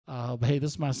Hey,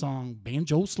 this is my song,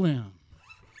 Banjo Slim.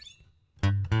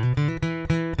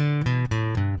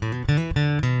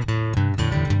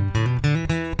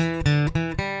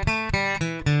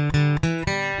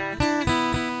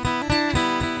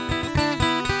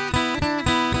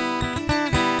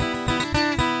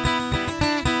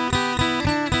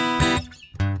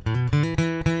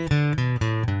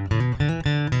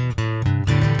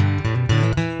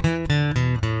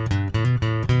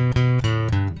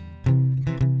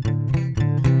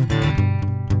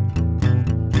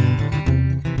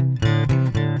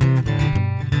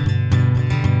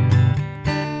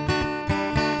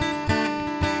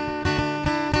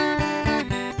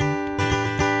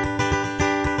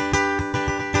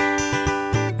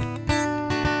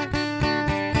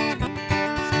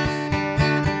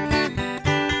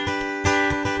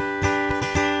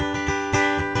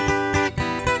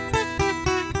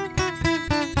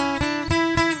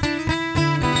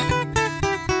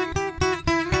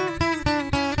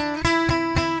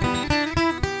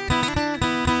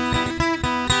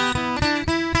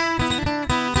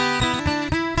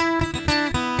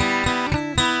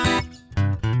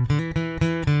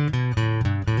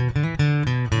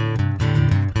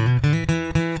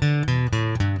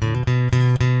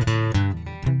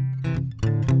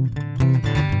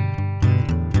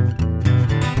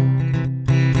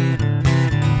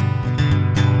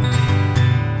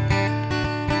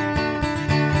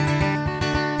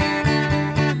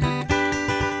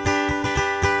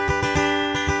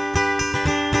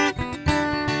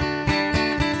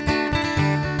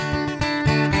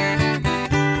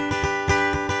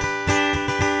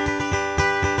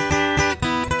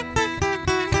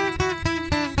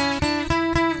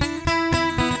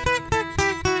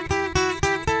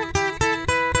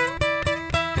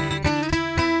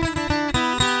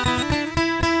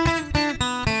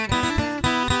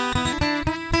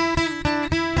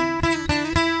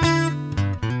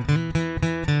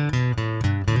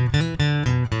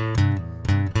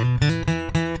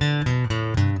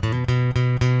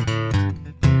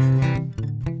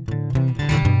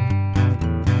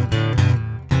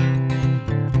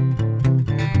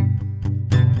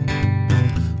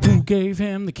 Gave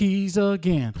him the keys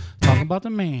again. Talking about the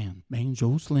man,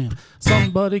 Banjo Slim.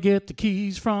 Somebody get the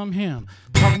keys from him.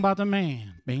 Talking about the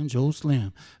man, Banjo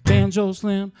Slim. Banjo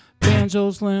Slim,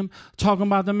 Banjo Slim. Talking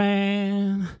about the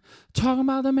man. Talking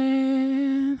about the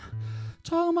man.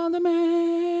 Talking about the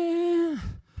man.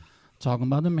 Talking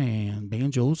about the man,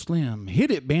 Banjo Slim.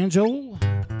 Hit it, Banjo.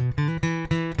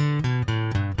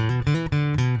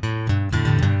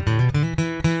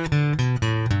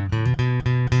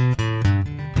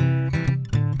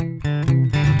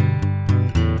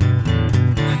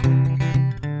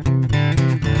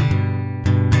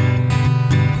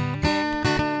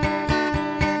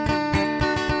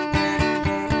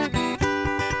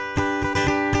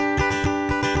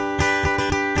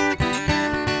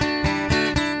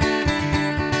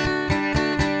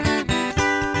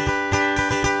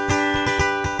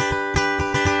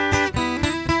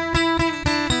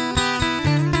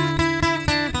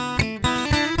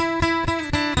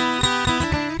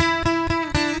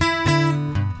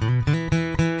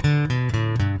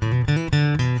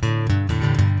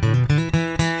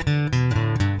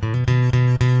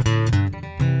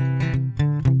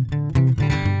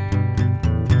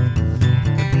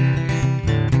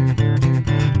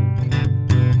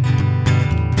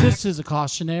 This is a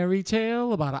cautionary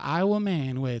tale about an Iowa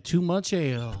man with too much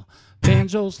ale.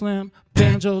 Banjo Slim,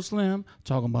 Banjo Slim,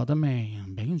 talking about the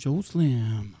man, Banjo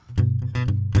Slim.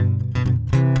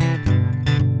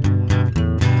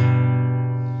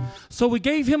 So we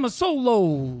gave him a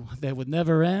solo that would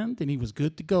never end, and he was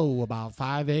good to go about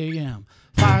 5 a.m.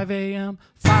 5 a.m.,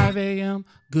 5 a.m.,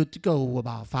 good to go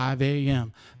about 5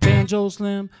 a.m. Banjo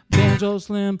Slim,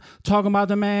 talking about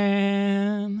the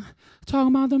man,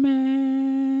 talking about the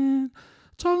man,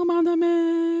 talking about the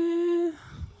man,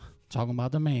 talking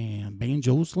about the man,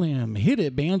 Banjo Slim. Hit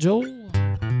it, Banjo.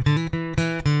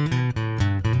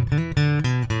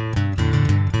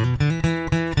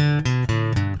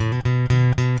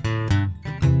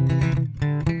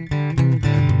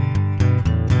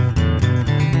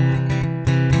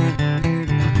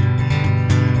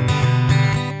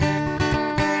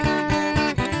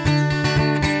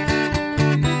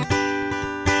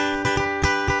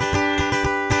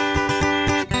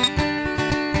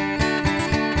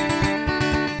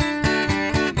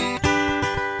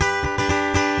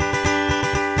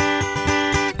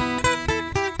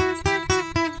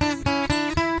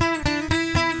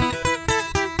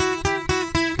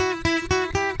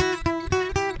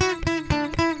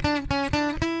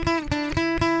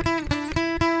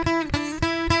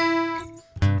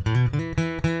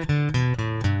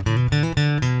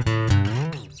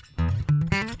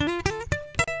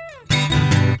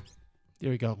 There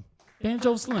we go.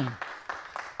 Banjo Slim.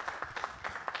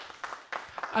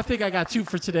 I think I got 2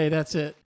 for today. That's it.